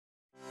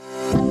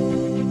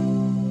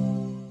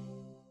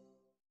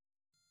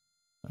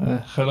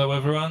Hello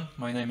everyone,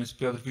 my name is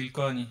Piotr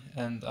Wilkoń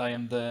and I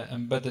am the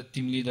embedded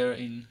team leader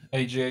in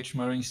AGH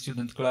Marine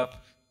Student Club,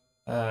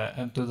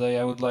 and today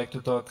I would like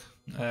to talk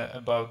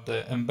about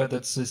the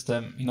embedded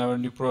system in our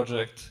new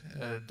project,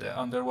 the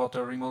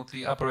underwater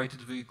remotely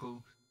operated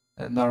vehicle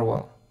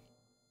Narwhal.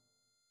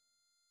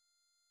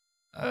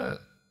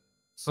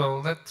 So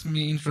let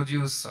me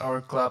introduce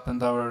our club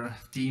and our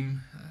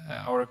team.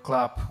 Our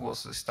club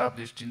was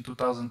established in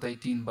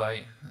 2018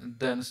 by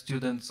then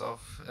students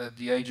of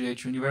the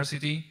IGH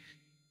University.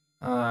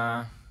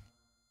 Since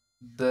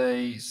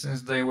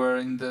they were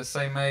in the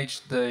same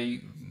age, they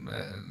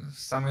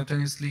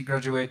simultaneously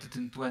graduated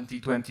in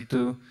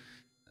 2022.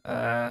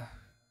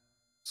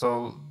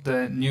 So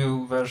the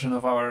new version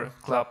of our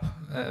club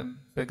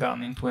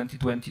began in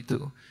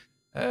 2022.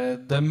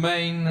 The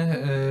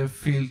main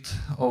field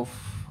of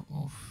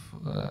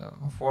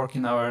work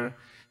in our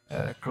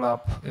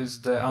club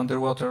is the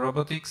underwater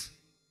robotics.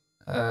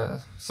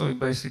 So we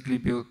basically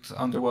built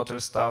underwater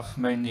stuff,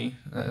 mainly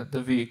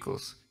the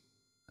vehicles.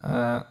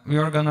 We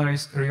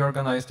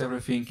reorganized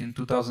everything in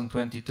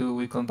 2022.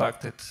 We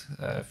conducted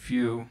a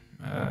few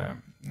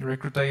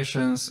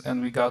recrutations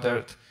and we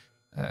gathered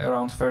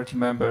around 30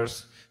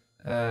 members.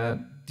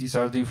 These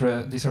are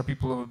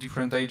people of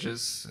different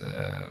ages,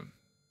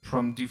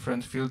 from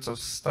different fields of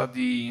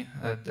study,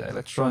 the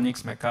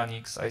electronics,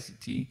 mechanics,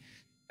 ICT,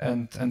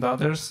 and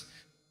others.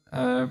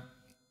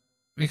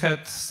 We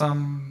had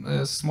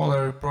some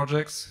smaller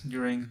projects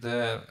during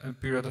the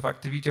period of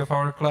activity of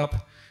our club,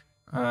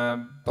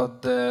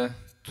 but the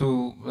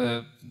two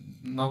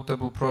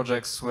notable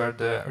projects were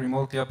the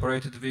remotely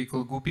operated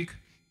vehicle Gupik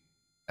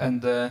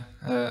and the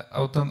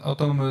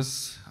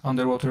autonomous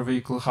underwater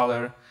vehicle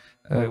Haller,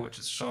 which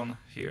is shown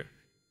here.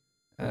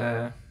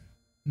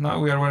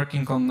 Now we are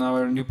working on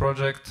our new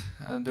project,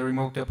 the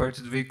remotely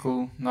operated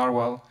vehicle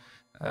Narwhal,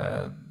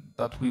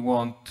 that we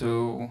want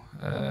to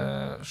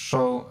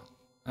show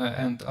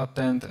and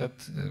attend at.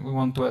 We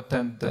want to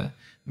attend the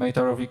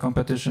Meta ROV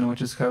competition,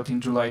 which is held in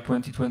July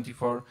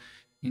 2024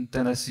 in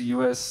Tennessee,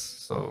 US.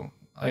 So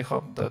I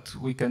hope that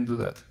we can do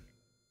that.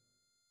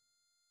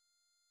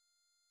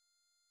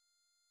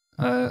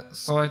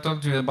 So I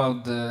told you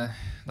about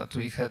that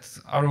we had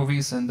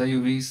ROVs and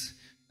AUVs.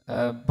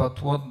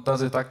 But what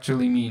does it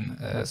actually mean?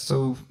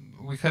 So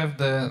we have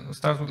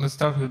let's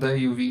start with the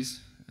AUVs.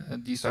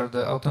 These are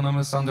the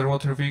autonomous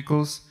underwater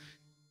vehicles.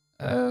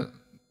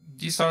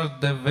 These are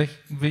the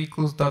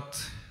vehicles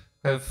that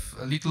have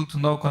little to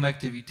no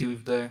connectivity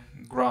with the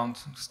ground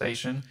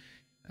station,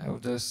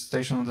 with the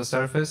station on the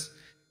surface.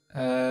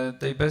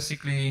 They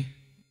basically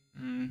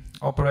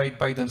operate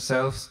by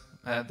themselves.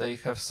 They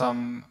have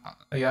some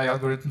AI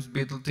algorithms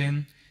built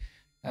in.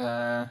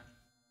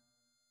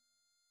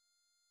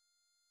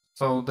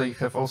 So they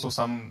have also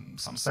some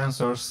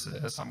sensors,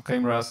 some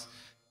cameras,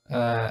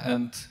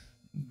 and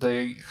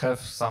they have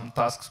some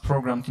tasks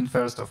programmed in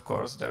first, of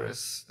course. There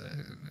is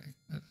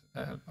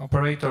an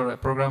operator, a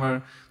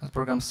programmer that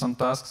programs some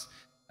tasks,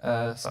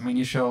 some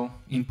initial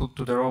input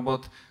to the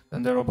robot,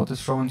 then the robot is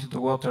thrown into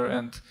the water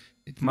and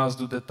it must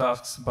do the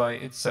tasks by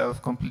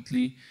itself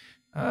completely.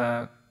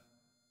 And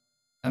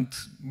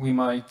we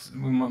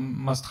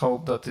must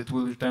hope that it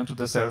will return to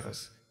the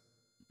surface.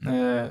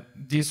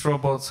 These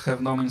robots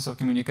have no means of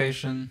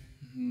communication,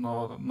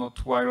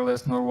 not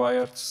wireless nor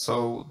wired,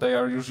 so they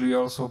are usually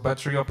also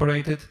battery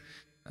operated,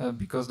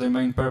 because their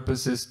main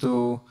purpose is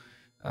to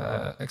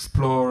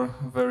explore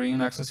very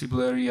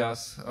inaccessible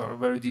areas or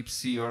very deep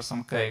sea or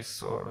some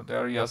caves or the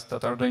areas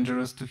that are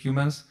dangerous to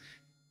humans.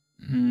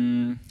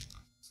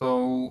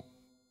 So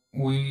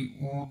we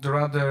would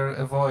rather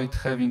avoid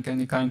having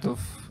any kind of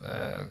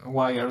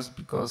wires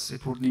because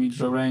it would limit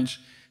the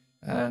range,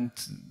 and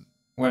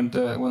when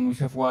we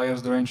have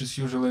wires, the range is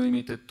usually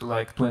limited to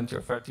like 20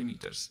 or 30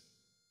 meters.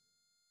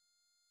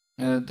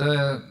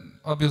 The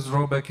obvious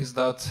drawback is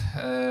that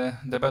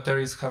the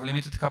batteries have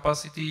limited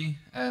capacity,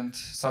 and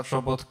such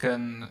robot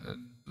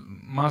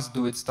must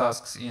do its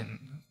tasks in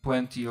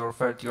 20 or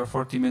 30 or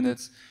 40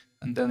 minutes,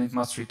 and then it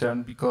must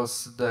return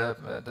because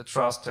the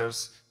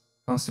thrusters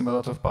consume a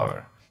lot of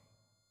power.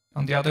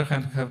 On the other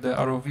hand, we have the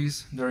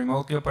ROVs, the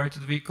remotely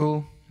operated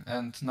vehicle,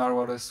 and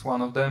Narwhal is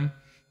one of them.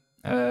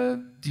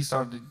 These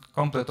are the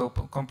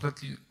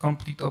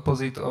complete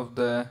opposite of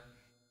the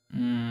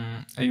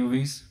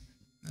AUVs.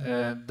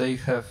 They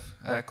have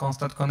a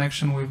constant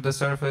connection with the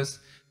surface.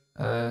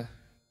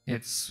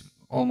 It's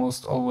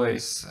almost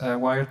always a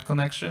wired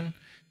connection.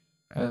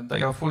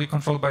 They are fully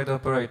controlled by the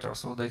operator,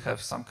 so they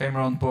have some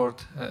camera on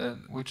board,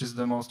 which is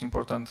the most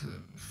important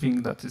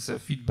thing, that is a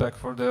feedback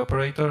for the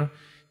operator.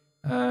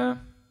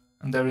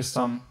 And there is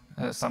some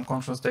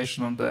control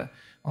station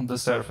on the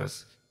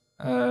surface.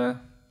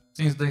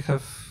 Since they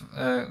have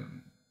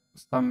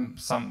some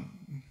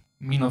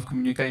mean of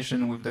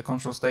communication with the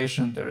control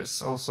station, there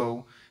is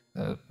also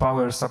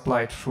power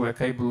supplied through a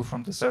cable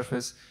from the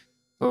surface.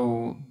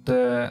 So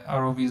the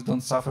ROVs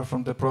don't suffer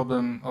from the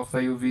problem of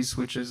AUVs,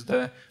 which is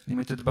the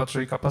limited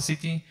battery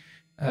capacity,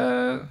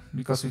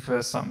 because we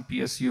have some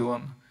PSU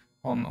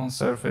on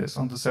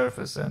the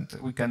surface, and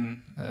we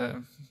can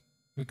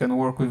we can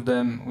work with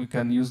them, we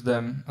can use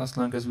them as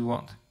long as we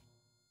want.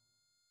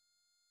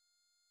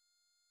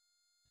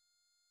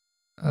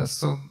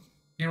 So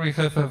here we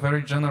have a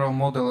very general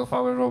model of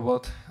our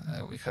robot.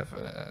 We have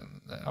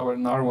our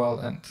Narwhal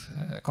and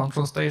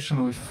control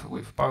station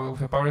with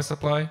a power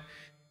supply.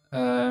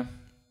 And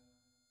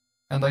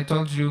I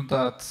told you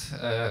that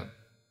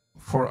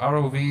for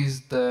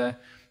ROVs, the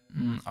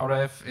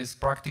RF is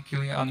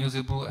practically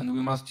unusable, and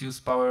we must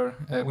use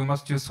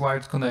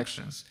wired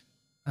connections.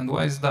 And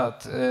why is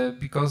that?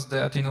 Because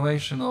the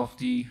attenuation of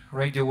the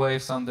radio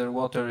waves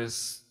underwater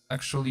is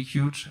actually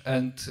huge,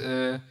 and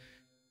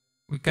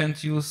we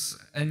can't use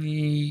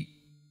any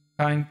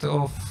kind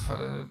of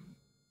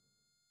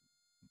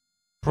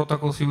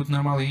protocols you would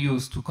normally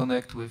use to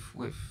connect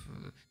with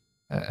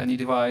any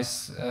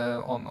device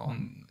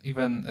on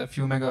even a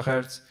few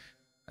megahertz.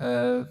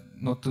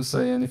 Not to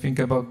say anything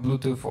about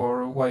Bluetooth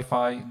or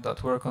Wi-Fi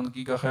that work on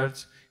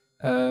gigahertz.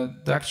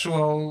 The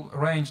actual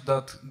range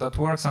that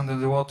works under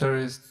the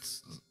water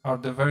are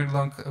the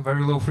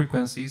very low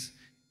frequencies.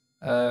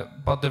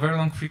 But the very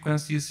long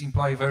frequencies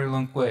imply very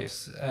long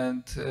waves,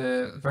 and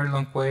very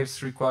long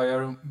waves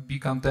require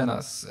big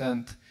antennas.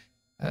 And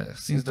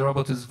since the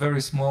robot is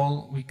very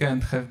small, we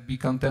can't have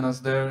big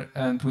antennas there,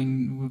 and we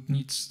would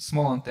need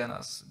small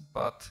antennas.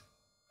 But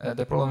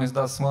the problem is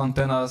that small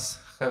antennas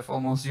have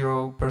almost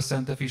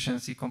 0%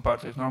 efficiency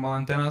compared with normal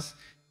antennas,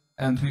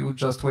 and we would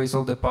just waste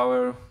all the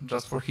power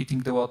just for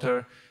heating the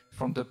water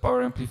from the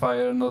power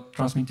amplifier, not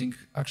transmitting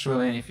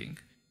actually anything.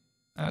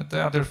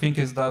 The other thing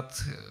is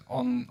that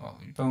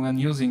even when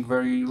using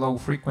very low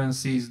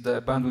frequencies,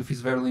 the bandwidth is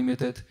very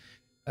limited.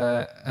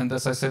 And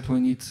as I said, we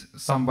need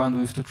some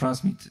bandwidth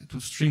to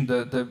stream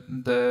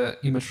the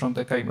image from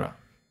the camera.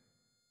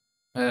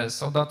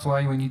 So that's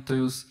why we need to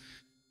use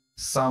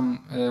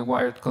some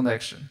wired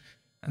connection.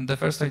 And the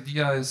first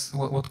idea is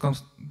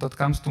that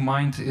comes to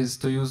mind is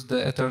to use the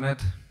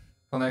Ethernet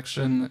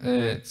connection.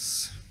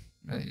 It's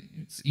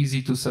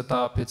easy to set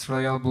up, it's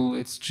reliable,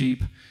 it's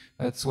cheap,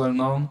 it's well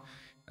known.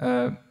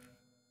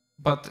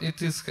 But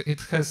it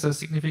has a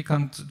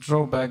significant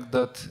drawback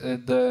that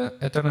the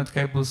Ethernet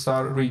cables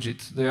are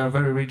rigid. They are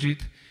very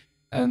rigid,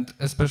 and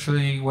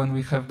especially when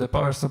we have the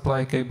power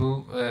supply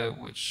cable,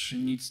 which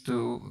needs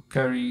to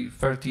carry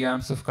 30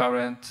 amps of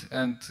current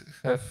and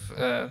have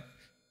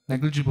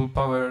negligible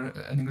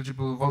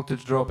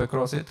voltage drop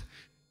across it.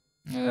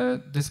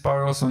 This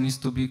power also needs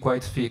to be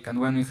quite thick, and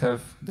when we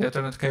have the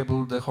Ethernet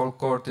cable, the whole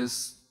cord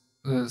is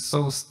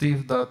so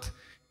stiff that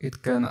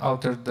it can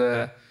alter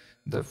the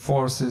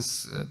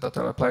forces that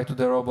are applied to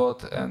the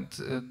robot and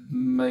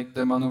make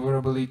the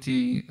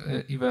maneuverability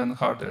even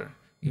harder,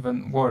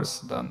 even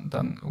worse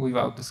than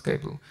without this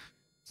cable.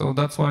 So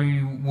that's why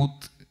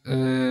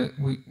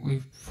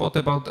we thought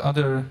about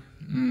other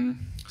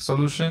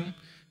solution,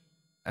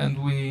 and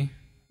we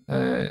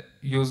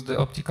use the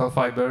optical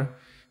fiber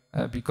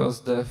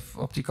because the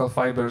optical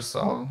fibers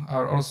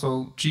are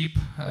also cheap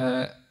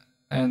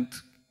and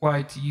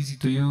quite easy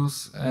to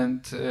use,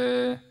 and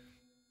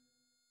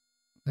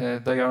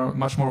they are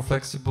much more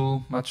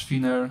flexible, much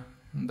thinner.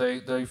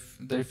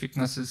 Their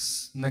thickness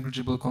is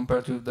negligible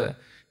compared to the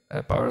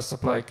power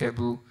supply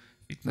cable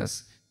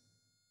thickness.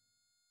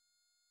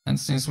 And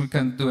since we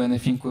can't do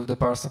anything with the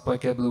power supply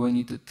cable, we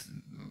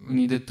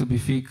need it to be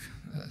thick.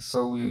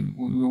 So we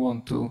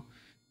want to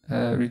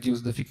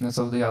reduce the thickness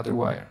of the other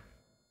wire.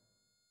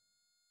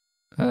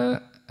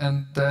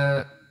 And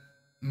the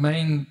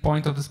main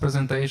point of this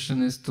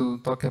presentation is to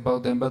talk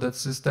about the embedded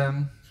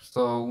system.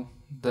 So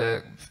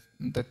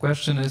the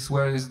question is,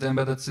 where is the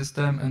embedded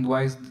system and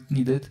why is it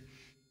needed?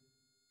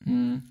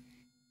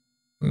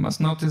 We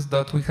must notice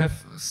that we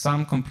have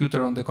some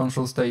computer on the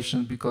control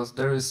station because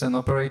there is an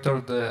operator.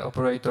 The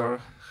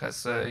operator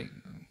has a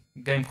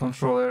game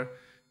controller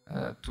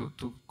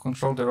to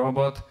control the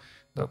robot.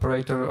 The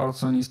operator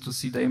also needs to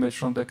see the image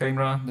from the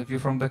camera, the view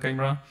from the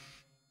camera.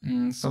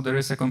 So there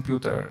is a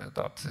computer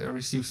that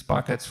receives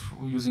packets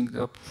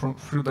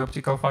through the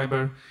optical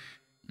fiber.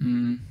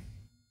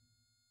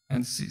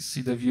 And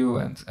see the view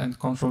and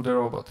control the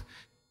robot.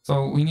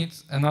 So we need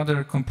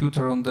another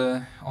computer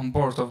on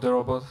board of the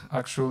robot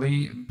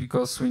actually,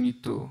 because we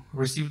need to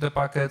receive the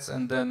packets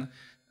and then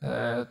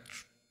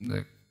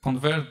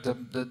convert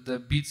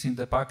the bits in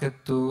the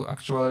packet to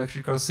actual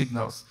electrical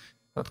signals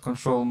that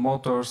control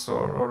motors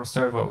or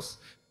servos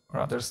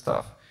or other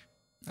stuff.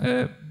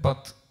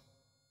 But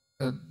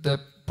the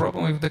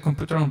problem with the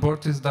computer on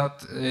board is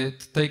that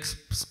it takes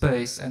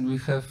space, and we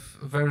have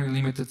very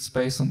limited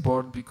space on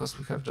board because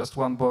we have just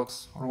one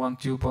box or one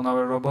tube on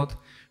our robot.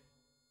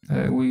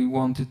 We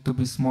want it to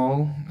be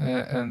small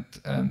and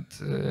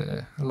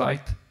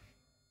light.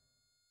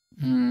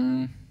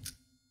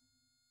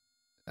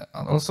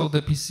 Also,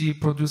 the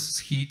PC produces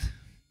heat,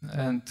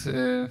 and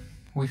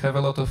we have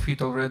a lot of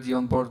heat already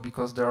on board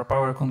because there are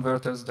power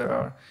converters,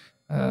 there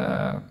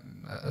are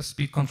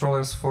speed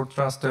controllers for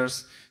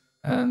thrusters,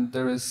 and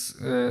there is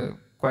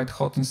quite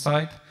hot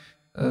inside.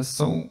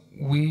 So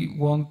we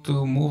want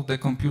to move the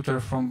computer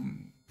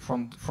from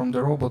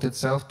the robot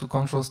itself to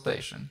control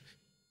station.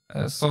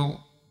 So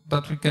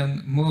that we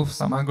can move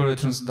some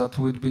algorithms that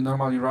would be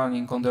normally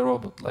running on the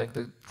robot, like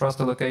the thrust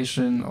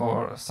allocation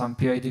or some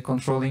PID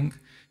controlling,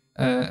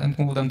 and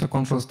move them to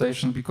control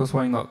station, because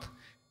why not?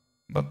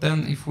 But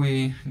then if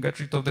we get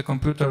rid of the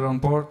computer on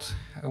board,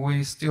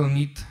 we still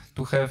need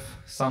to have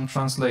some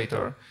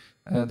translator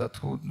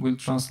that will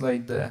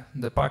translate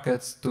the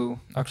packets to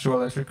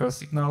actual electrical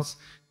signals.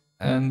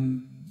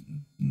 And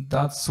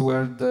that's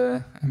where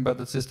the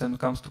embedded system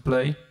comes to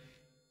play,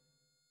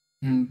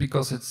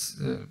 because it's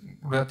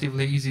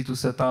relatively easy to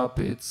set up.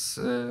 It's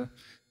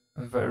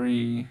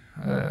very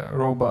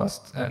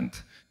robust and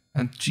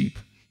cheap.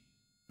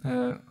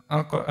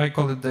 I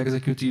call it the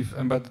executive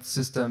embedded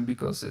system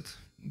because it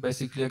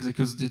basically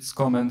executes its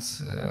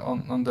commands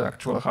on the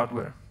actual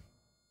hardware.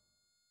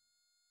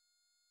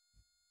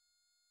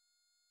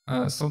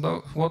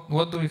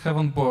 What do we have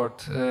on board?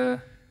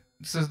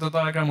 This is the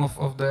diagram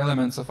of the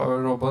elements of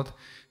our robot.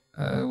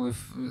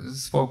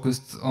 It's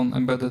focused on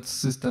embedded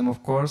system,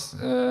 of course.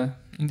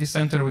 In the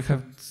center, we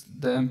have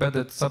the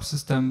embedded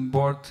subsystem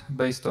board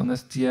based on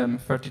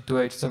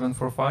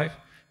STM32H745.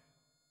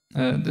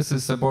 This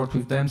is a board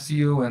with the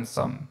MCU and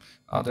some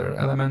other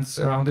elements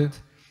around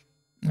it.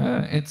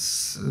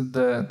 It's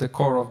the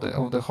core of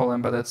the whole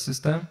embedded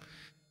system.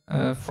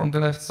 From the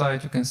left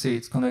side, you can see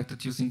it's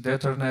connected using the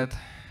Ethernet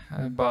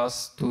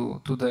bus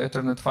to the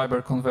Ethernet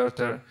fiber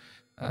converter,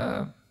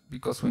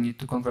 because we need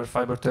to convert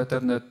fiber to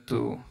Ethernet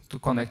to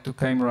connect to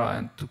camera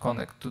and to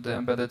connect to the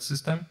embedded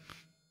system.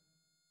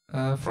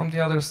 From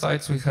the other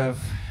sides, we have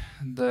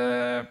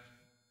the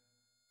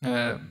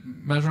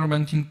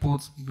measurement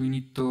inputs. We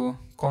need to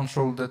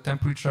control the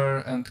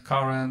temperature and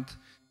current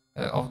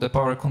of the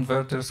power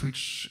converters,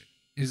 which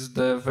is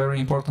the very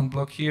important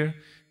block here,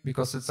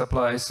 because it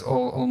supplies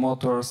all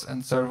motors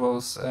and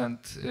servos, and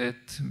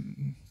it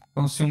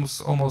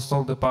consumes almost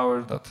all the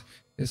power that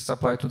is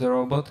supplied to the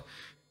robot.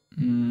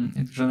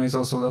 It generates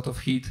also a lot of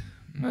heat,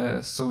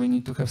 so we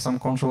need to have some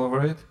control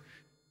over it.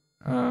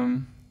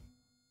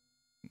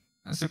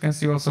 As you can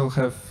see, also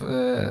have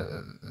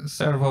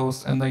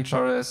servos and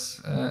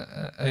HRS,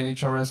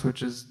 AHRS,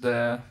 which is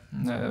the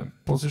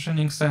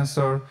positioning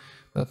sensor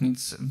that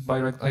needs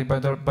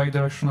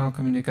bidirectional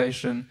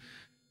communication.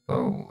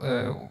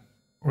 So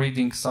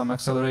reading some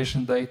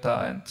acceleration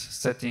data and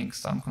setting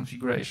some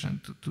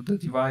configuration to the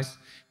device,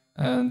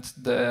 and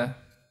the,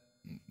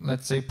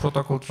 let's say,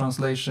 protocol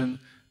translation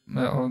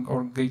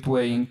or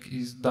gatewaying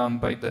is done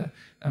by the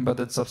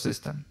embedded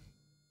subsystem.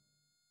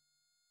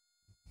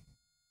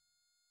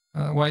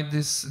 Why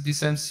this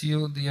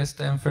MCU, the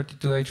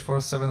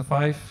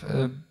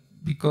STM32H475?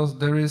 Because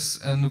there is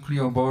a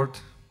Nucleo board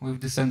with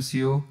this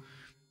MCU.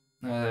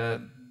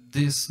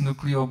 This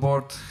Nucleo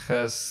board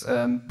has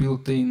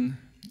built-in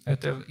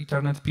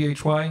Ethernet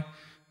PHY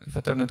with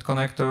Ethernet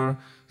connector,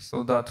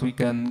 so that we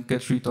can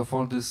get rid of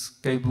all this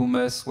cable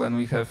mess when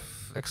we have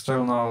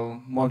external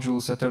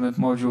modules, Ethernet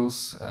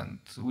modules, and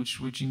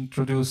which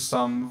introduce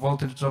some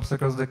voltage drops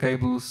across the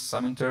cables,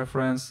 some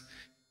interference,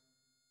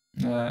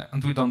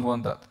 and we don't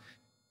want that.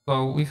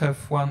 So we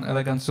have one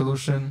elegant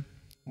solution,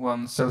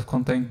 one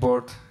self-contained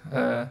board.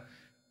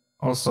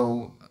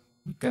 Also,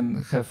 we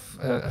can have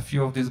a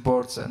few of these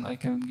boards, and I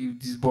can give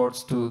these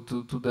boards to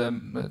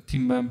the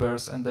team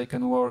members, and they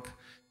can work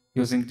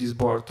using this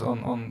board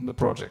on the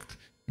project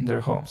in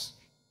their homes.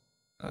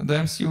 The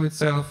MCU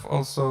itself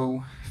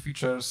also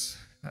features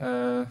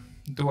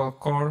dual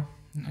core.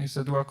 It's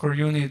a dual core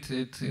unit.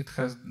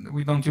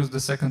 We don't use the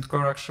second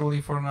core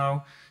actually for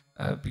now,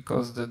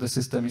 because the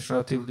system is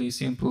relatively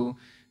simple,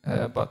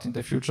 but in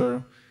the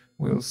future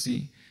we'll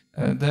see.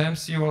 The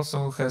MCU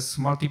also has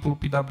multiple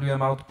PWM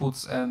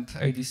outputs and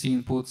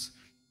ADC inputs,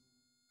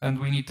 and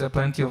we need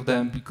plenty of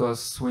them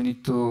because we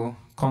need to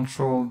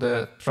control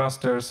the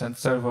thrusters and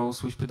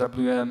servos with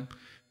PWM,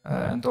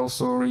 and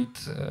also read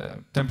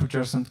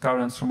temperatures and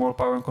currents from all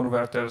power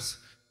converters.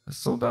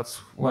 So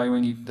that's why we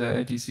need the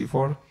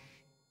ADC4.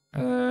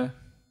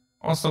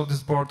 Also,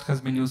 this board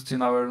has been used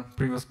in our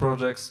previous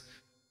projects,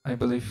 I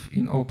believe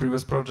in all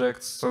previous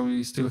projects, so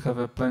we still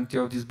have plenty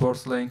of these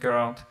boards laying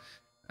around,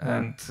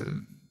 and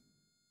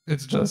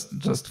it's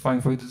just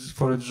fine for its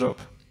job.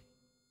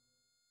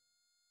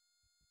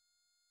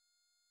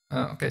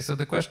 Okay, so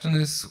the question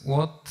is,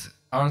 what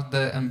are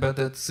the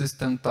embedded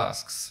system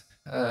tasks?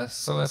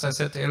 So as I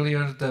said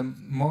earlier, the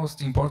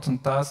most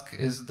important task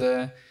is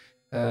the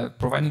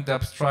providing the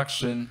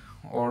abstraction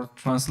or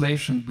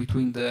translation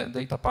between the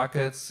data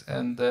packets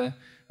and the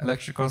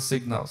electrical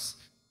signals,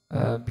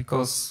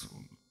 because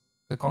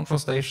the control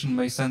station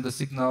may send a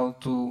signal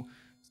to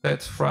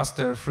set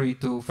thruster free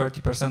to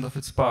 30% of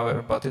its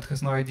power, but it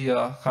has no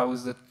idea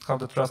how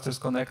the thruster is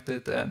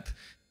connected and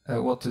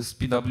what is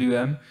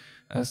PWM.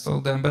 So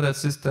the embedded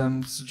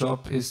system's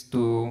job is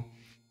to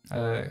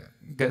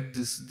get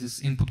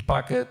this input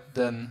packet,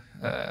 then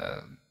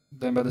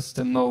the embedded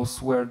system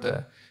knows where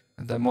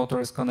the motor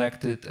is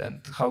connected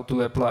and how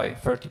to apply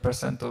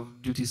 30%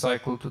 of duty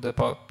cycle to the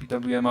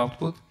PWM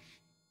output.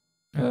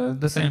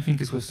 The same thing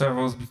is with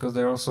servos, because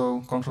they're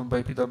also controlled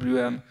by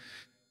PWM.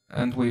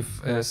 And with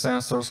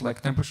sensors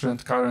like temperature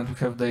and current, we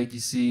have the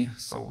ADC,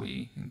 so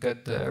we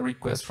get the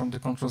request from the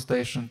control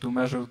station to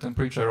measure the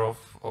temperature of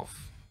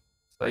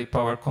say,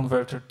 power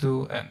converter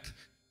 2, and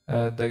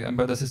the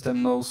embedded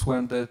system knows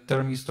when the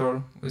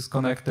thermistor is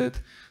connected,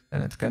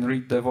 and it can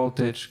read the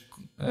voltage,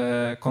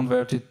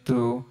 convert it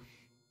to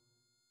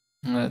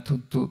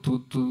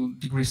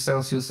degrees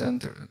Celsius,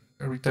 and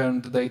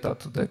return the data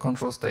to the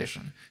control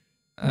station.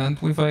 And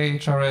with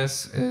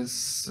IHRS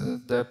is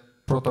the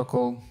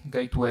protocol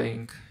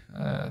gatewaying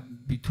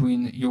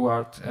between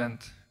UART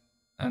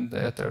and the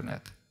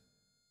Ethernet.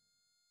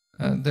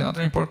 The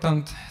other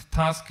important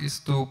task is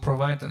to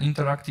provide an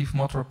interactive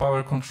motor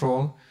power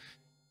control.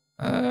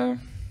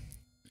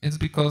 It's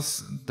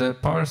because the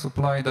power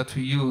supply that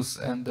we use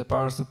and the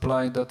power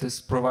supply that is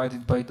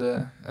provided by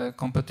the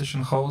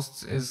competition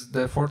hosts is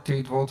the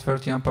 48 volt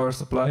 30 amp power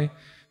supply,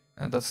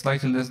 and that's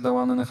slightly less than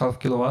 1.5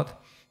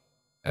 kilowatt.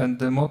 And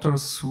the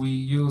motors we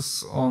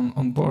use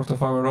on board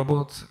of our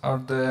robot are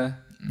the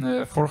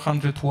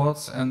 400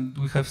 watts, and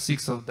we have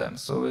 6 of them,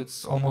 so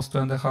it's almost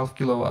 2.5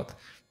 kilowatt.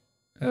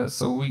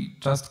 So we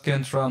just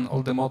can't run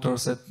all the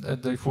motors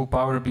at the full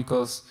power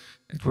because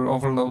it will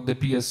overload the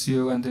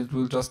PSU and it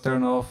will just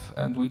turn off,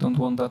 and we don't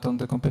want that on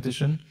the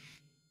competition.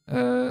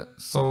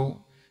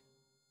 So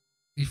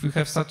if we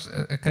have such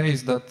a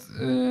case that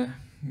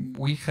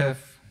we have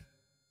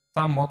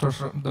some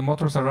motors, the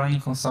motors are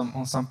running on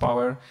some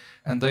power,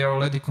 and they are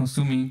already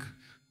consuming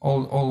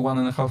all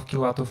 1.5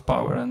 kilowatt of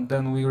power, and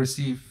then we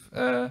receive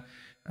a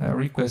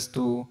request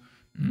to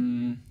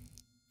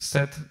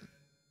set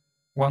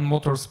one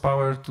motor's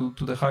power to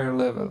the higher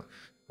level.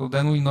 So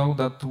then we know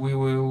that we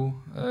will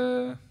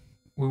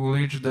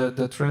reach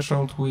the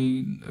threshold.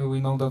 We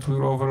know that we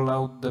will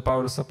overload the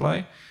power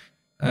supply.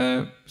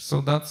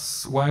 So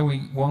that's why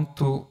we want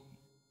to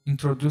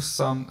introduce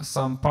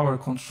some power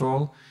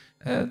control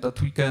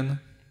that we can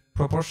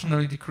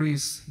proportionally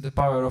decrease the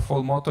power of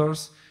all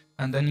motors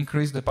and then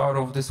increase the power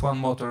of this one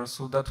motor,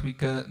 so that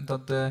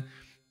the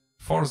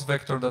force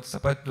vector that's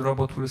applied to the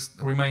robot will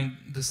remain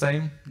the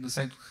same.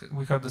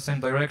 We have the same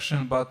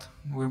direction, but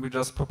will be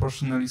just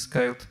proportionally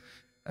scaled,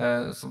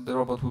 so the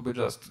robot will be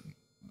just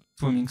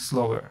swimming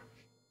slower.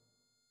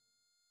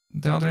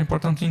 The other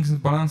important thing is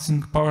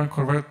balancing power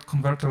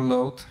converter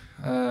load.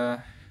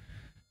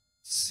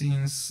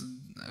 Since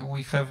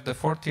we have the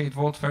 48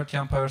 volt 30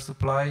 amp power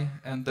supply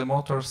and the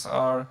motors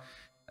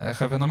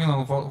have a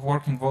nominal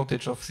working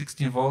voltage of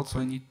 16 volts,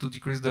 we need to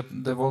decrease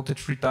the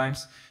voltage 3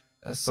 times,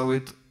 so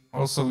it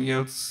also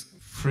yields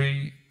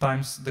 3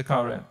 times the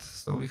current.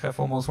 So we have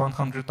almost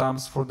 100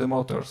 amps for the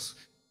motors.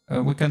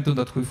 We can do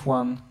that with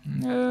one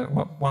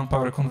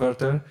power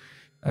converter.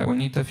 We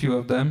need a few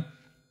of them.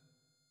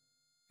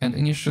 And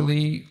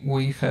initially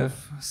we have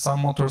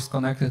some motors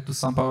connected to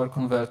some power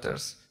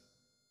converters.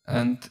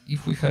 And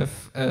if we have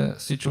a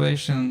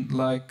situation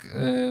like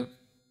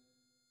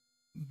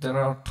there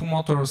are 2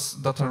 motors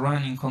that are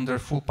running on their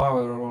full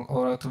power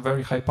or at a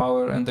very high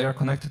power, and they are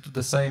connected to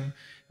the same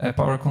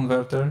power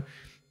converter,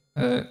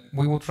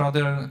 we would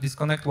rather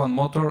disconnect one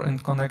motor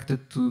and connect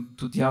it to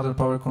the other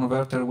power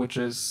converter, which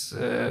is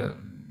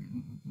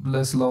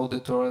less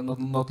loaded or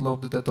not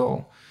loaded at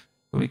all.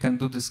 So we can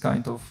do this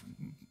kind of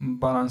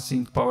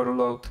balancing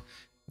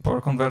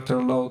power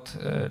converter load,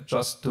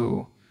 just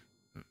to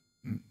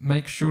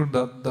make sure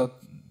that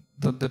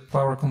the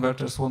power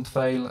converters won't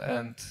fail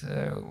and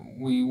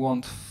we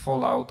won't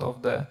fall out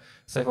of the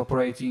safe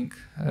operating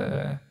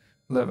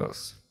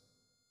levels.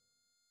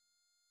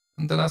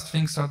 And the last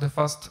things are the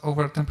fast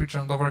over temperature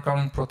and over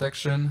current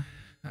protection.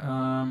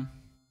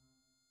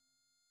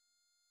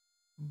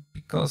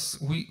 Because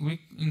we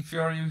in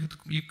theory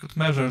you could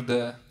measure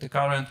the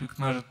current, we could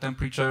measure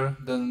temperature,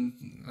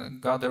 then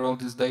gather all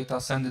this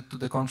data, send it to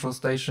the control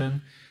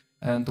station,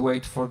 and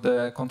wait for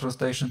the control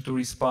station to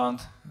respond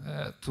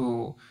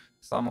to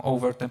some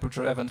over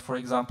temperature event, for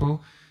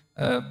example.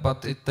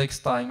 But it takes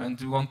time, and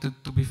we want it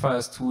to be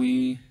fast.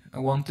 We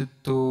wanted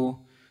to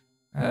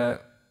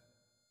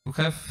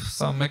have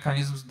some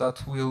mechanisms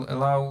that will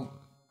allow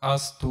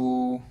us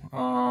to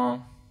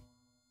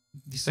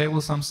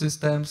disable some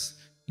systems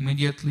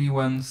immediately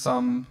when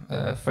some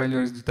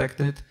failure is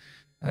detected.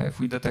 If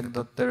we detect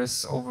that there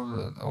is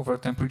over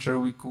temperature,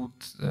 we could,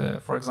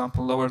 for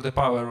example, lower the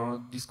power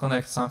or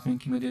disconnect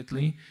something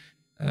immediately.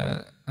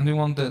 And we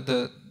want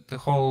the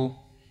whole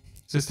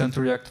system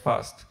to react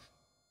fast.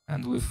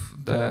 And with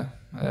the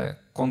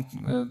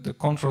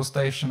control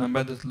station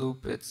embedded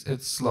loop,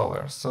 it's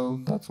slower. So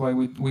that's why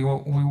we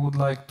would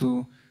like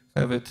to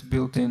have it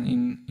built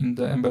in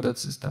the embedded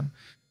system.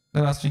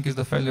 The last thing is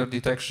the failure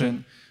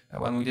detection.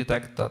 When we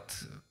detect that,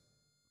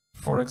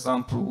 for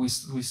example, we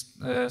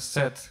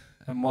set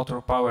a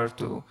motor power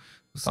to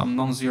some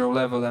non-zero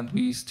level and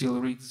we still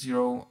read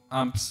 0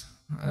 amps,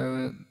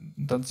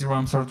 that 0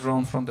 amps are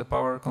drawn from the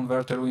power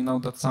converter, we know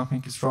that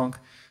something is wrong,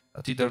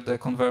 that either the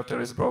converter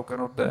is broken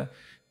or the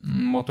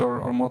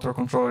motor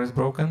controller is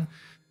broken,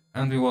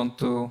 and we want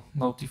to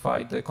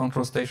notify the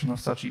control station of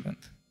such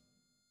event.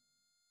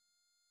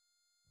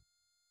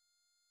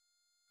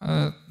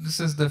 This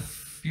is the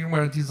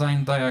firmware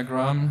design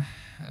diagram,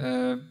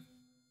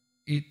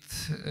 it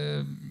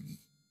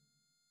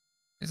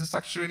is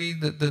actually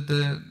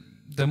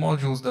the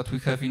modules that we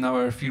have in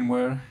our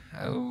firmware.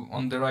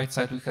 On the right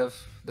side, we have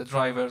the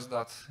drivers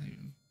that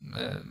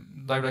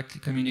directly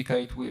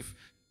communicate with,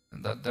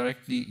 that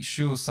directly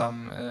issue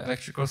some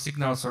electrical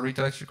signals or read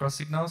electrical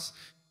signals.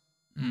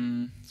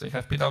 So you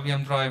have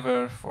PWM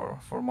driver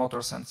for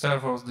motors and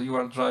servos, the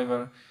UART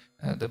driver,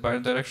 the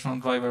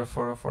bidirectional driver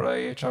for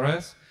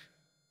IHRS,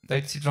 the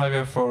ADC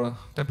driver for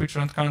temperature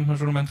and current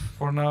measurement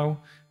for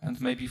now, and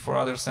maybe for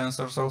other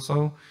sensors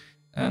also,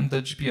 and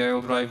the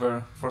GPIO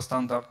driver for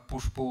standard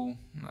push-pull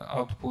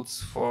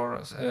outputs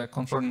for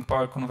controlling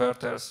power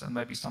converters and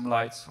maybe some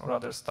lights or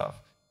other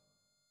stuff.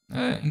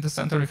 In the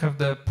center you have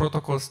the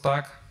protocol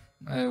stack,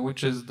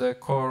 which is the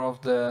core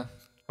of the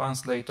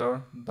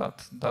translator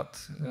that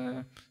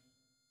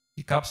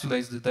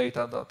encapsulates the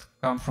data that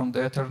come from the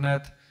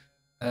Ethernet,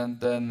 and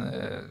then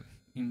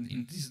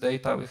in this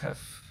data we have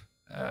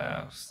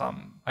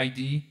some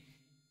ID,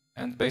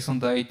 and based on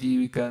the ID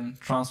we can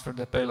transfer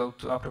the payload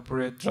to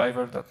appropriate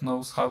driver that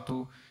knows how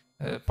to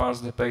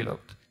parse the payload.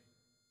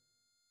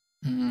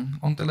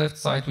 On the left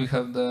side we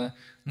have the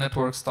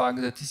network stack,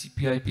 the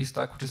TCP/IP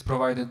stack, which is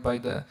provided by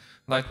the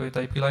lightweight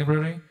IP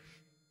library,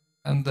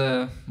 and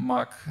the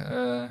MAC,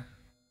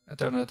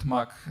 Ethernet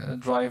MAC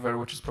driver,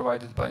 which is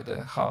provided by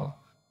the HAL.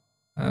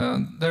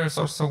 There is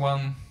also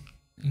one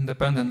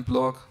independent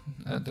block,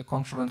 the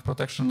control and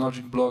protection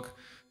logic block,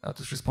 that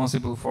is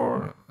responsible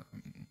for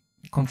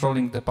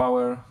controlling the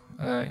power,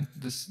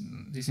 this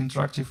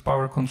interactive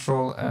power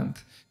control, and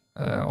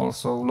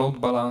also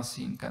load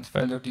balancing and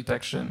failure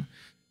detection.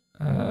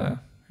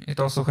 It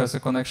also has a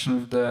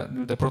connection with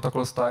the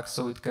protocol stack,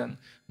 so it can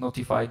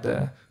notify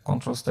the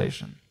control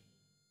station.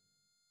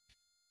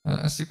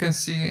 As you can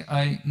see,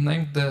 I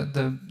named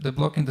the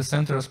block in the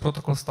center as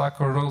protocol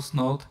stack or ROS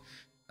node.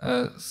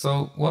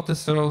 So what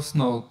is a ROS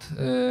node?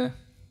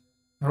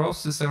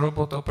 ROS is a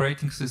robot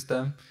operating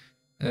system.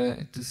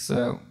 It is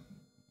a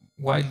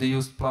widely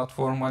used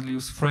platform, widely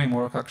used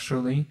framework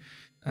actually,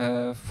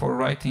 for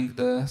writing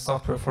the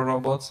software for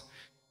robots.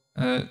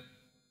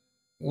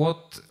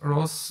 What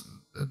ROS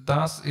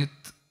does, it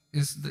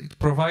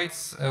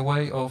provides a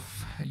way of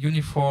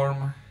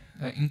uniform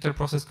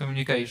inter-process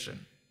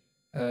communication.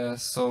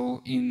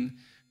 So in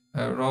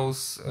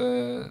ROS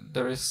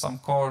there is some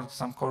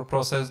core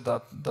process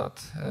that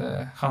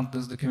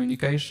handles the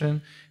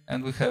communication,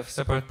 and we have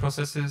separate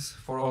processes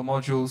for all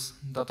modules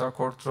that are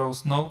called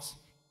ROS nodes.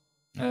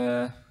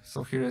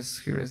 So here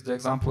is the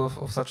example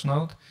of such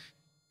node,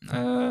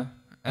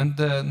 and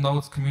the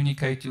nodes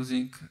communicate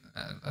using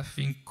a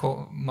thing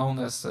known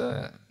as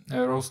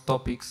ROS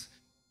topics.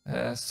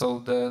 So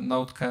the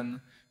node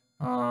can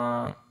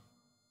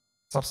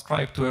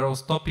subscribe to a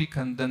ROS topic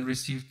and then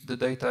receive the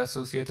data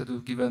associated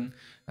with given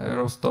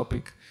ROS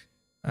topic.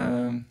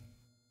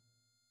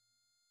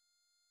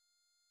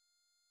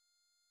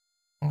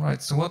 All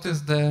right, so what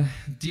is the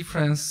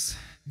difference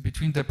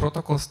between the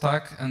protocol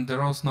stack and the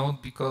ROS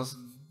node? Because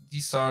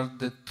these are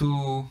the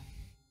two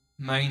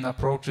main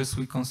approaches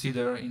we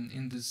consider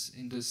in this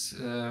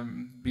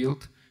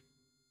build.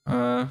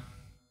 So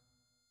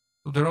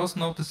the ROS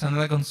node is an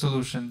elegant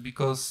solution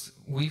because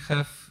we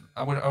have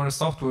our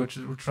software,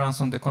 which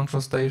runs on the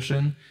control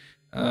station,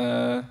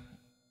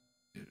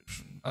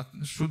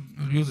 should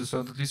use it,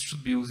 or at least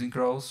should be using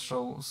ROS.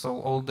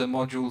 So all the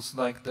modules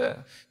like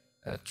the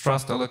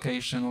trust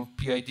allocation or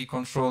PID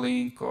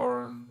controlling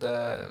or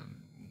the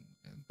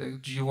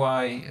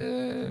GUI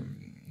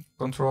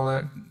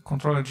controller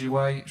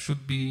GUI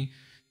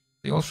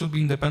they all should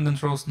be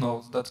independent ROS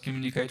nodes that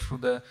communicate through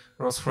the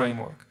ROS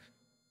framework.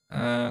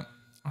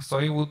 So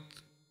I would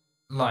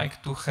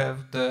like to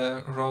have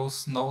the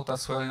ROS node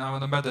as well in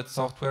our embedded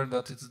software,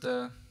 that it's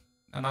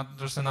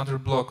there's another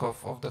block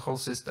of the whole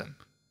system.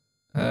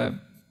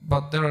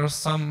 But there are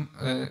some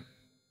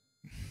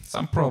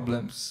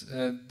problems.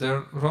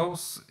 The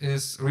ROS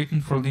is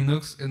written for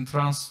Linux and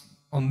runs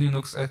on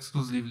Linux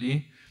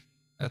exclusively,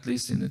 at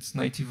least in its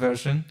native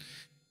version.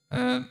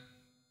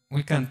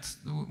 We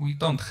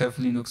don't have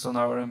Linux on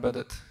our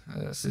embedded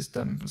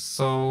system,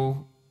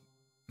 so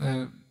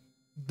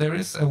there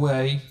is a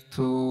way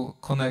to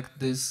connect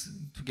this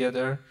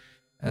together.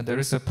 There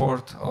is a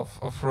port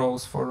of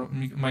ROS for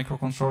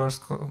microcontrollers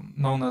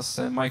known as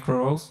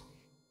micro-ROS.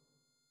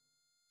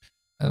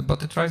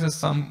 But it raises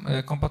some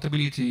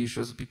compatibility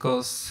issues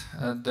because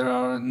there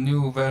are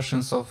new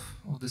versions of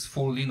this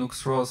full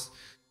Linux ROS.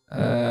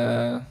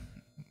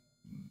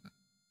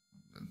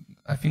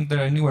 I think they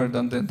are newer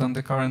than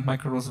the current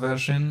micro-ROS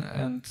version,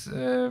 and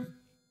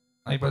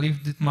I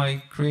believe it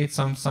might create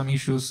some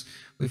issues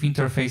with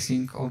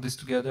interfacing all this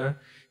together.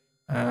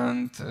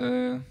 And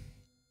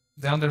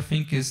the other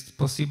thing is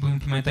possible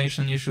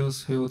implementation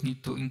issues. We would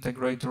need to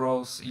integrate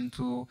ROS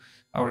into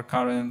our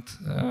current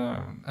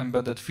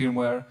embedded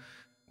firmware,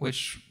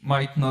 which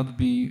might not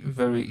be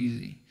very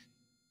easy.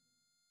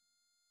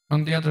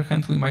 On the other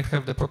hand, we might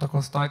have the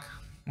protocol stack,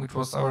 which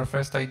was our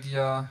first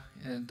idea.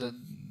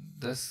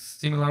 The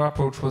similar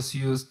approach was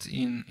used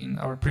in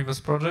our previous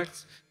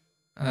projects.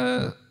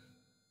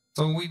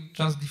 So we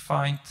just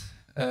defined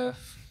a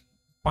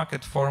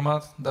packet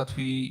format that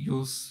we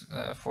use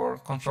for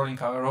controlling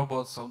our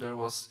robots. So there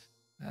was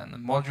a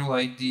module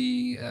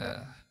ID,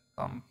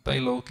 some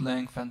payload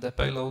length, and the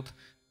payload,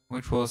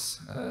 which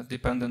was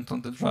dependent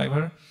on the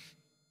driver.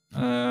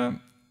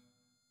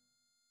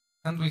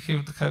 And we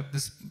have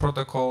this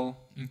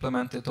protocol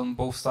implemented on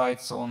both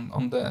sides,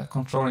 on the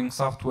controlling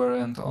software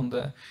and on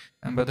the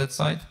embedded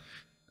side.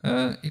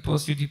 It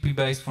was UDP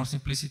based for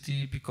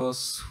simplicity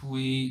because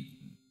with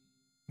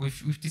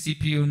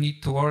TCP you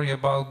need to worry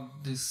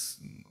about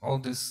all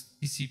this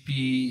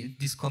TCP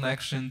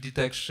disconnection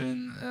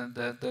detection.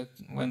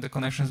 When the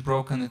connection is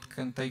broken, it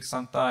can take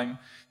some time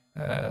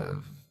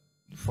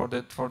for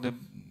the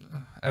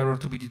error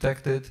to be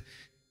detected.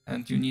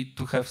 And you need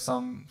to have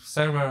some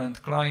server and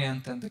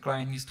client, and the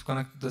client needs to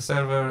connect to the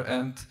server,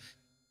 and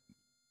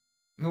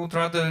you would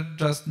rather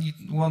just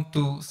want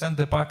to send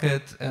the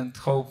packet and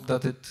hope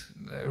that it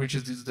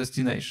reaches its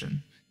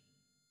destination.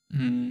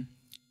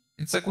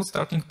 It's a good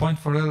starting point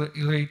for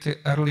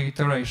early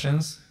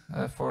iterations,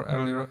 for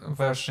earlier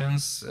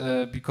versions,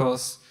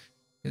 because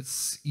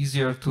it's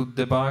easier to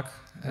debug,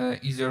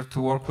 easier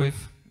to work with,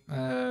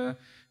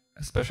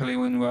 especially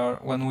when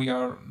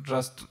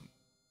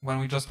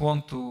we just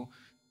want to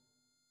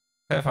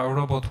have our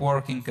robot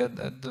working with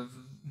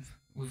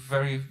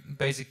very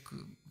basic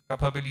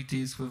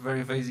capabilities, with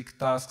very basic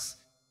tasks,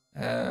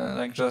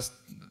 like just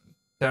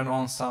turn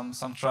on some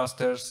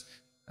thrusters,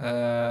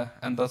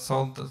 and that's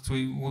all. That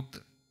we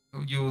would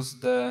use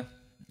the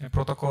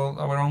protocol,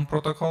 our own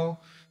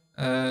protocol,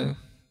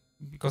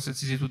 because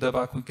it's easy to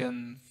debug. We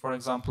can, for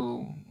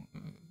example,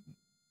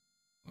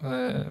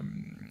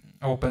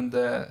 open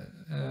the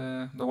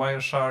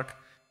Wireshark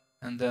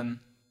and then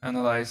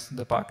analyze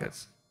the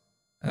packets.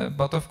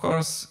 But of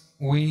course,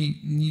 we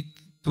need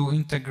to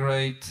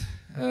integrate,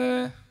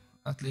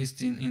 at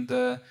least in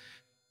the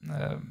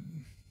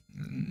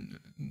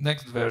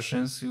next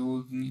versions, you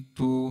will need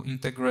to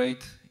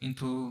integrate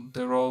into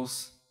the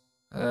ROVs,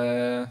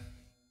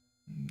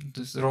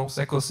 this ROVs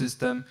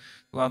ecosystem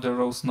to other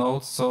ROVs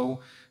nodes.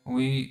 So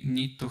we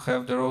need to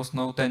have the ROVs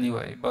node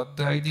anyway. But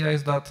the idea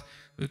is that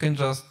we can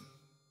just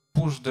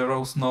push the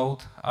ROVs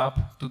node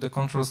up to the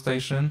control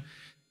station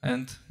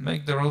and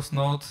make the ROVs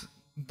node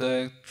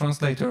the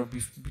translator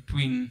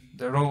between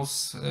the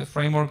ROVs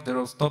framework, the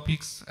ROVs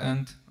topics,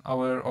 and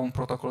our own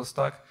protocol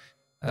stack,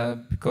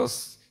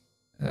 because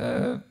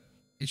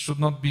it should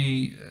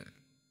be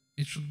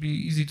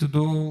easy to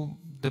do.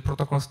 The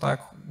protocol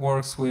stack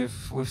works with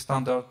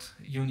standard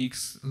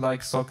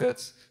Unix-like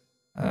sockets,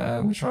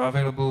 which are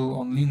available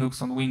on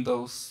Linux, on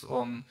Windows,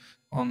 on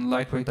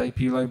lightweight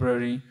IP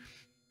library.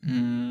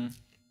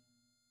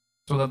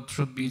 So that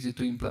should be easy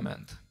to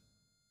implement.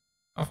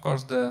 Of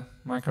course, the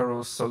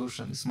micro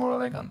solution is more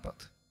elegant,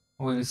 but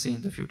we'll see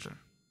in the future.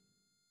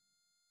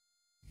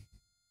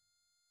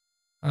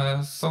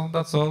 So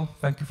that's all.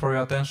 Thank you for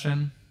your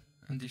attention.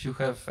 And if you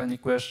have any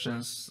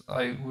questions,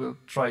 I will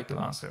try to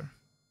answer.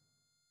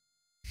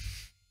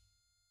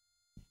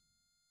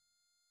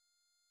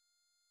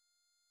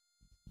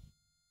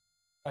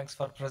 Thanks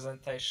for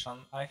presentation.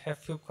 I have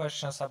few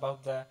questions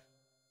about the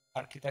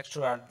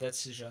architectural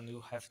decision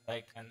you have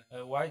taken.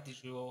 Why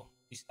did you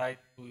decide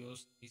to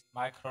use these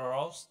micro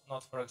ROVs,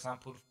 not, for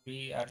example,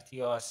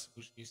 FreeRTOS,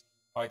 which is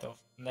quite of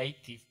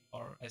native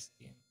for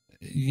STM?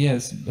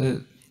 Yes,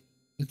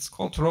 it's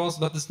called ROS,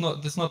 but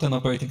it's not an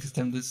operating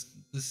system.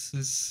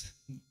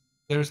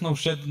 There is no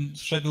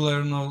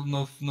scheduler,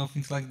 no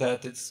things like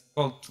that. It's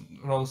called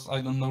ROS.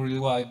 I don't know really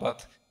why,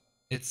 but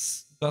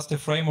it's just a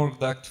framework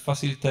that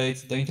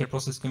facilitates the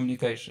inter-process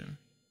communication,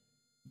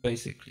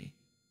 basically.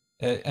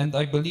 And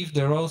I believe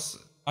the ROS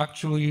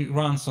actually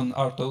runs on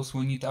RTOS.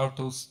 We need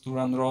RTOS to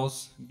run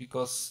ROS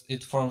because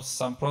it forms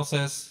some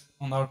process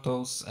on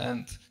RTOS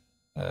and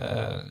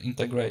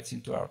integrates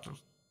into RTOS.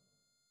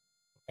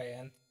 Okay,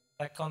 and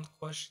second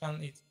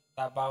question is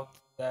about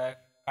the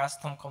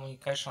custom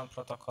communication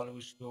protocol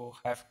which you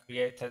have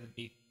created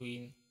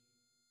between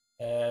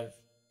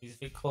this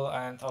vehicle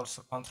and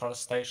also control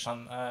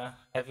station.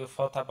 Have you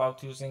thought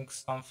about using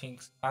something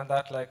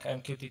standard like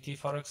MQTT,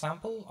 for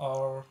example,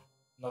 or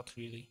not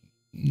really?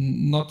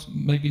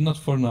 Maybe not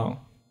for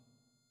now.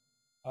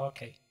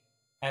 Okay.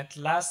 And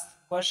last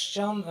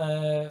question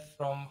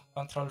from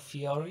control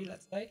theory,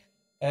 let's say.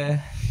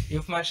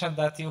 You've mentioned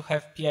that you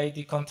have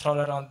PID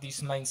controller on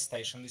this main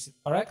station. Is it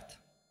correct?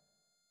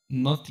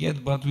 Not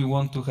yet, but we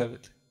want to have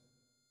it.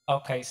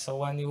 Okay, so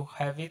when you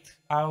have it,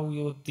 how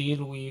you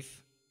deal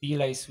with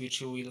delays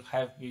which you will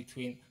have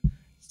between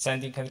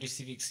sending and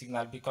receiving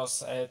signal,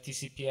 because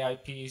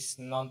TCP/IP is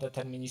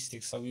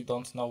non-deterministic, so you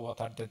don't know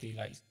what are the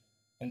delays,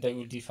 and they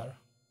will differ.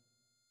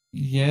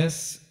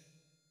 Yes,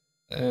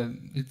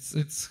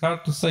 it's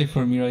hard to say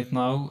for me right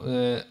now.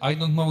 I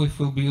don't know if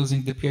we'll be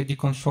using the PID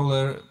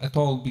controller at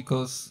all,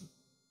 because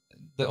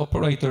the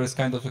operator is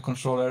kind of a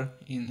controller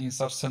in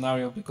such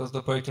scenario, because the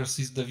operator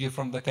sees the view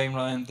from the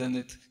camera, and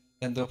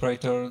then the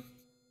operator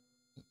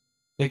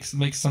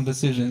makes some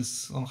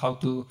decisions on how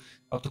to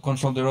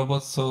control the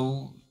robot.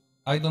 So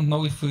I don't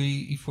know if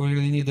we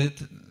really need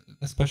it,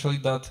 especially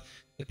that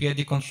the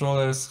PID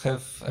controllers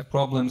have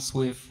problems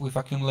with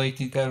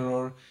accumulating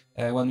error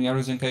when we are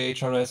using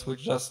AHRS,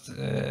 which just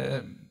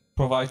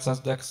provides us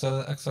the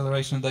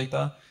acceleration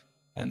data,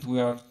 and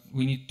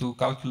we need to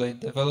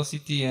calculate the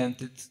velocity, and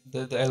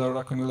the error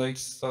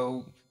accumulates.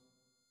 So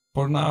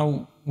for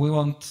now,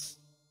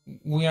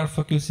 we are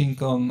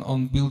focusing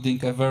on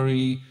building a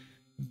very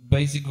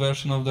basic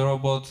version of the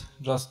robot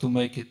just to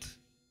make it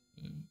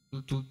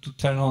to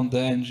turn on the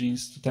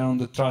engines, to turn on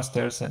the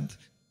thrusters, and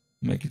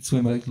make it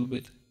swim a little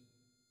bit.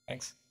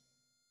 Thanks.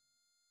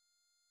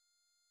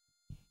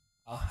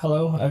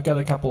 Hello, I've got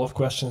a couple of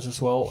questions as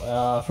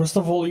well. First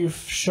of all, you've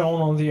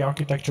shown on the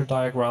architecture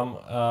diagram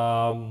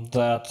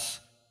that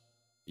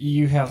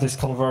you have this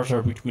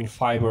converter between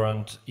fiber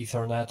and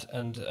Ethernet,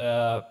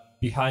 and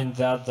behind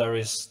that there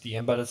is the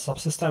embedded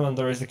subsystem and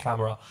there is the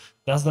camera.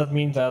 Does that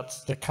mean that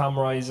the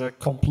camera is a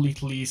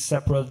completely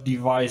separate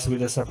device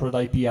with a separate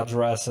IP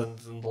address and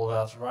all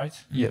that, right?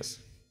 Yes.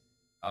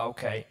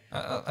 Okay.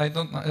 I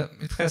don't.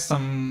 It has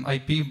some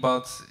IP,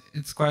 but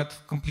it's quite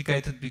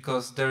complicated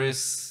because there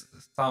is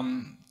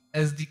some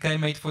SDK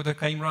made for the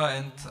camera,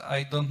 and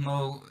I don't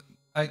know.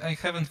 I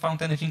haven't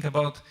found anything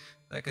about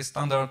like a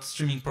standard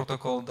streaming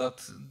protocol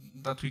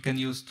that we can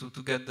use to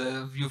get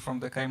the view from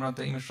the camera,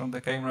 the image from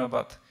the camera,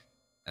 but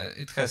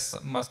it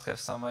must have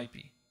some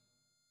IP.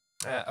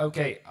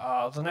 Okay.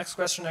 The next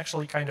question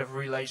actually kind of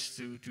relates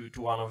to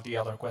one of the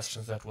other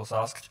questions that was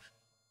asked.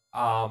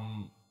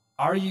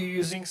 Are you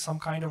using some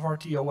kind of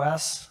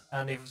RTOS?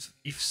 And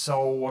if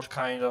so, what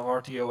kind of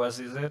RTOS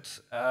is it?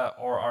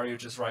 Or are you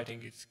just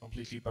writing it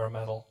completely bare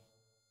metal?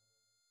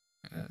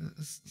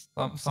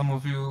 Some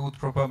of you would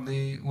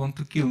probably want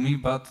to kill me,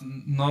 but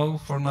no,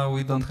 for now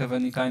we don't have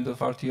any kind of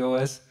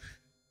RTOS.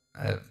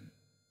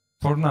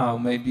 For now,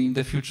 maybe in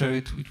the future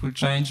it will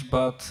change,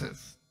 but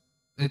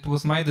it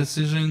was my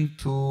decision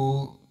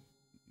to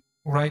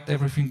write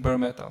everything bare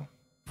metal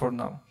for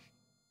now,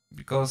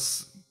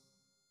 because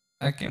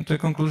I came to a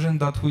conclusion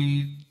that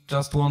we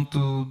just want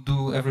to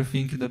do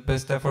everything in the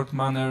best effort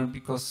manner,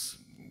 because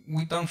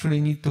we don't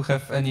really need to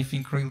have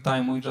anything real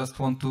time. We just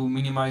want to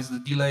minimize the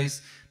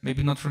delays,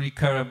 maybe not really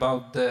care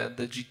about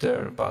the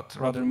jitter, but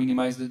rather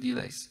minimize the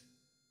delays.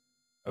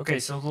 Okay,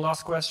 so the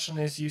last question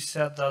is, you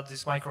said that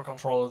this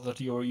microcontroller that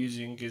you're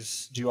using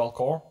is dual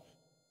core.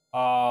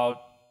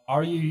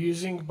 Are you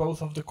using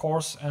both of the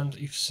cores, and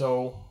if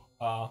so,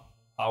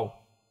 how?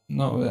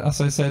 No,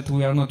 as I said,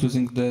 we are not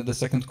using the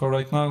second core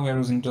right now. We are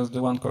using just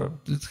the one core.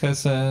 It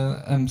has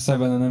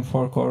M7 and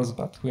M4 cores,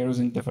 but we are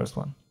using the first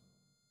one.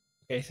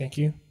 Okay, thank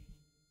you.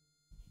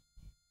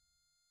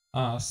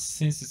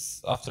 Since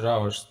it's after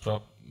hours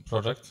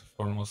project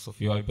for most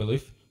of you, I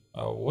believe,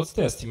 what's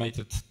the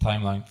estimated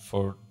timeline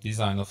for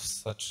design of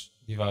such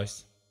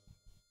device?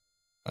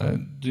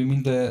 Do you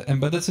mean the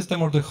embedded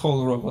system or the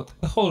whole robot?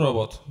 The whole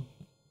robot.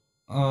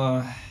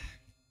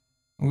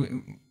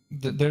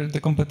 The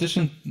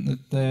competition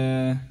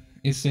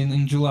is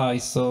in July,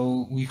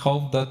 so we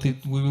hope that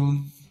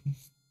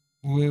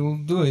we'll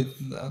do it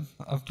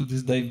up to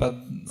this day. But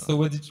so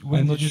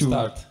when did you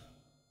start?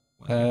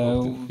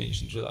 When you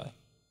finish in July?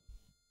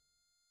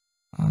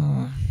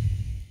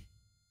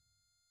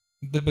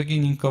 The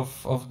beginning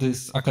of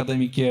this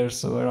academic year,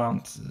 so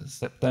around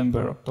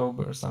September,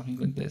 October, something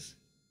like this.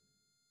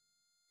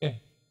 Okay,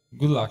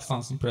 good luck.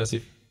 Sounds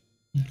impressive.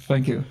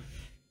 Thank you.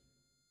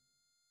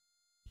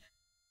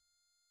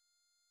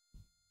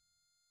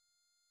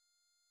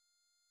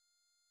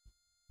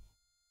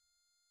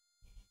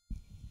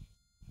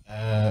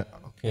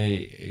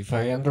 Okay, if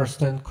I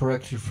understand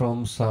correctly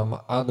from some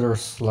other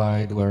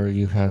slide where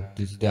you had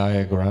this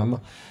diagram,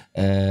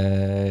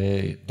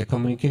 the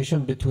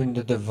communication between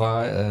the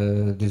device,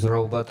 this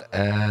robot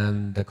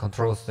and the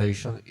control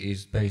station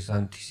is based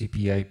on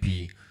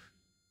TCP/IP.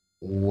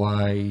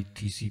 Why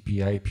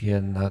TCP/IP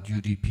and not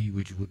UDP,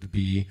 which would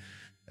be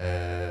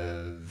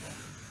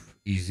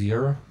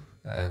easier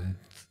and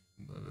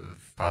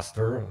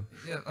faster?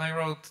 Yeah, I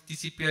wrote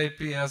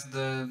TCP/IP as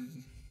the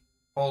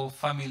whole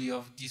family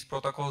of these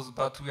protocols,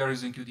 but we are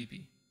using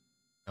UDP.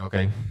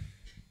 Okay.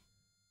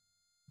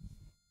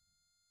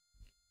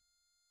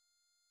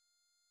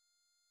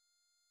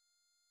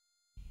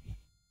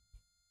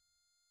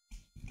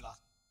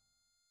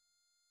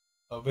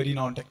 A very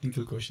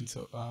non-technical question.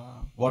 So,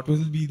 what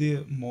will be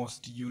the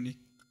most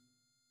unique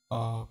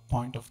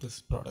point of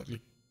this product?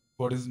 Like,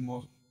 what is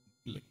more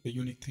like the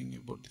unique thing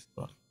about this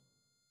product?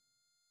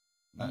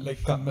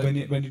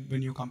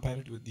 When you compare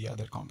it with the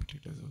other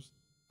competitors.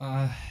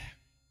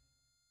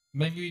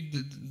 Maybe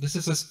this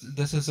is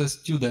a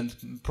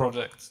student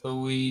project, so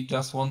we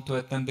just want to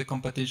attend the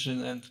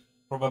competition and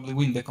probably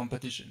win the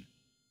competition.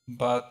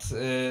 But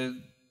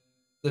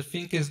the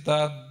thing is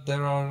that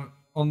there are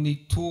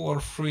only 2 or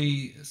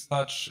 3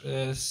 such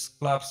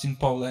clubs in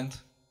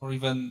Poland, or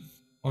even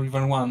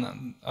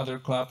one other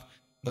club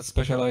that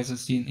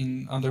specializes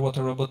in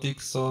underwater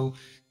robotics. So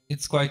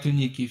it's quite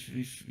unique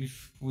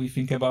if we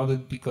think about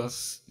it,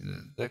 because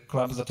the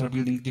clubs that are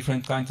building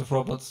different kinds of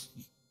robots,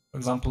 for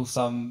example,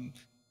 some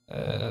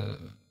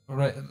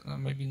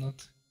maybe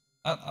not.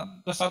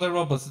 There's other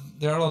robots.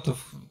 There are a lot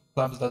of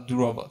labs that do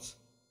robots,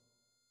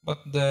 but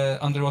the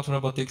underwater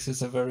robotics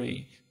is a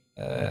very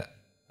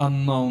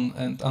unknown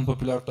and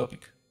unpopular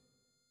topic.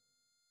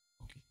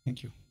 Okay,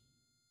 thank you.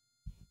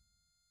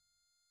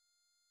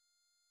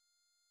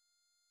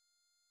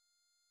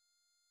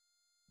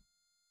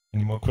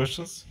 Any more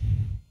questions?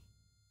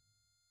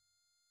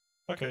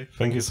 Okay,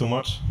 thank you so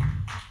much.